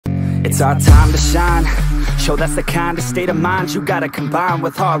It's our time to shine. Show that's the kind of state of mind you gotta combine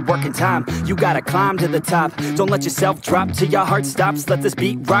with hard work and time. You gotta climb to the top. Don't let yourself drop till your heart stops. Let this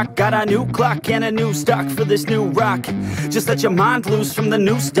beat rock. Got a new clock and a new stock for this new rock. Just let your mind loose from the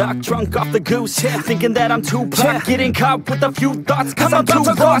new stock. Drunk off the goose, thinking that I'm too pop. Getting caught with a few thoughts cause I'm too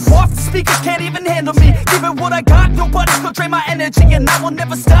lost. Off the speakers can't even handle me. Give it what I got, nobody's gonna drain my energy. And I will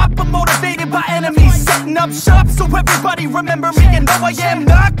never stop, I'm motivated by enemies. Setting up shop so everybody remember me. And no, I am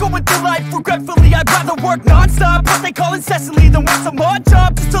not going through life regretfully. I'd rather work non-stop, what they call incessantly, than work some odd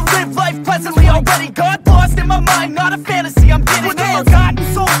job just to live life pleasantly. Already got lost in my mind, not a fantasy, I'm getting there.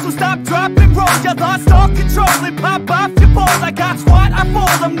 Forgotten souls, so stop, drop, and roll. You lost all control and pop off your ball. I got squat, I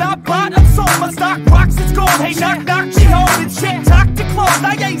fall, I'm not bought, I'm sold. My stock rocks, it's gold. Hey, knock, knock, she holding shit, talk to close.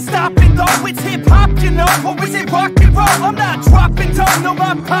 I ain't stopping though, it's hip-hop, you know. Or is it rock and roll? I'm not dropping, don't know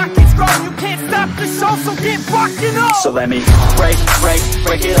my pocket's grown. You can't stop the show, so get rockin' on. So let me break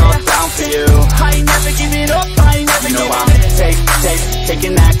it all down for you. I ain't never giving up, I ain't never giving up.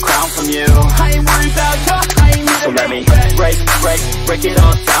 Taking that crown from you. I ain't worried about you, I ain't never. So let me break it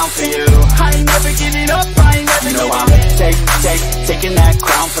all down for you. I ain't never giving up, I ain't never giving up. Taking that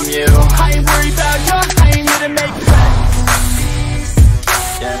crown from you. I ain't worried about you, I ain't here to make plans.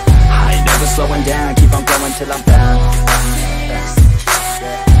 Yeah. I ain't never slowing down, keep on going till I'm down.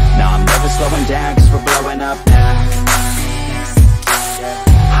 No, I'm never slowing down cause we're blowing up now.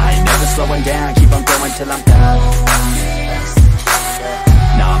 I ain't never slowing down, keep on going till I'm down.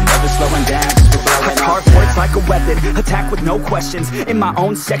 No, I'm never slowing down cause we're blowing up. Hard words like a weapon, attack with no questions. In my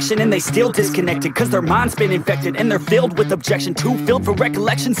own section and they still disconnected cause their mind's been infected and they're filled with objection. Too filled for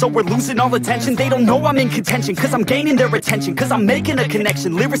recollection so we're losing all attention. They don't know I'm in contention cause I'm gaining their attention. Cause I'm making a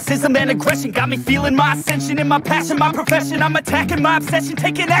connection. Lyricism and aggression got me feeling my ascension. In my passion, my profession, I'm attacking my obsession.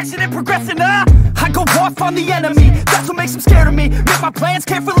 Taking action and progressing. I go off on the enemy, that's what makes them scared of me. Make my plans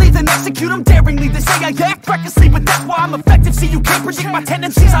carefully, then execute them daringly. They say I act recklessly, but that's why I'm effective. See, you can't predict my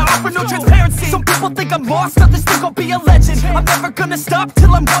tendencies, I offer no transparency. Some people think I'm lost, others think I'll be a legend. I'm never gonna stop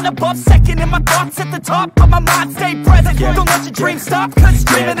till I'm one above second. And my thoughts at the top, but my mind stay present. Don't let your dreams stop, cause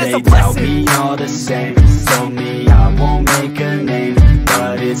dreaming is a blessing. They tell me all the same, told me I won't make a name.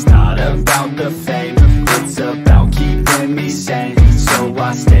 But it's not about the fame, it's about keeping me sane. So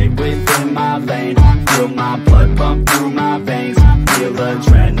I stay within my lane, feel my blood pump through my veins. Feel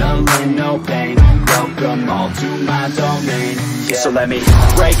adrenaline, no pain, welcome all to my domain. So let me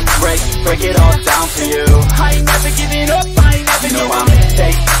break it all down for you. I ain't never giving up, I ain't never giving up. I'm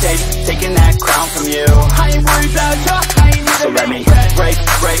taking that crown from you. I ain't worried about you, I ain't never. So let me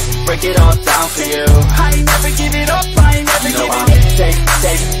break it all down for you. I ain't never giving up, I ain't never giving up.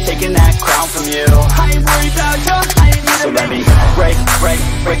 I'm taking that crown from you. I ain't worried about you, I ain't never. So let me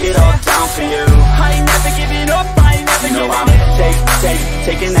break it all down for you. I ain't never giving up, I ain't never giving up. I'm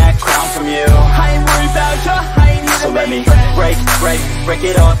taking that crown from you. I ain't worried about you, I ain't never. So let me break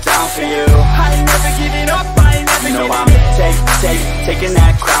it all down for you. I ain't never giving up, I ain't never giving up. I'm taking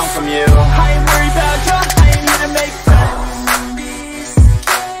that crown from you. I ain't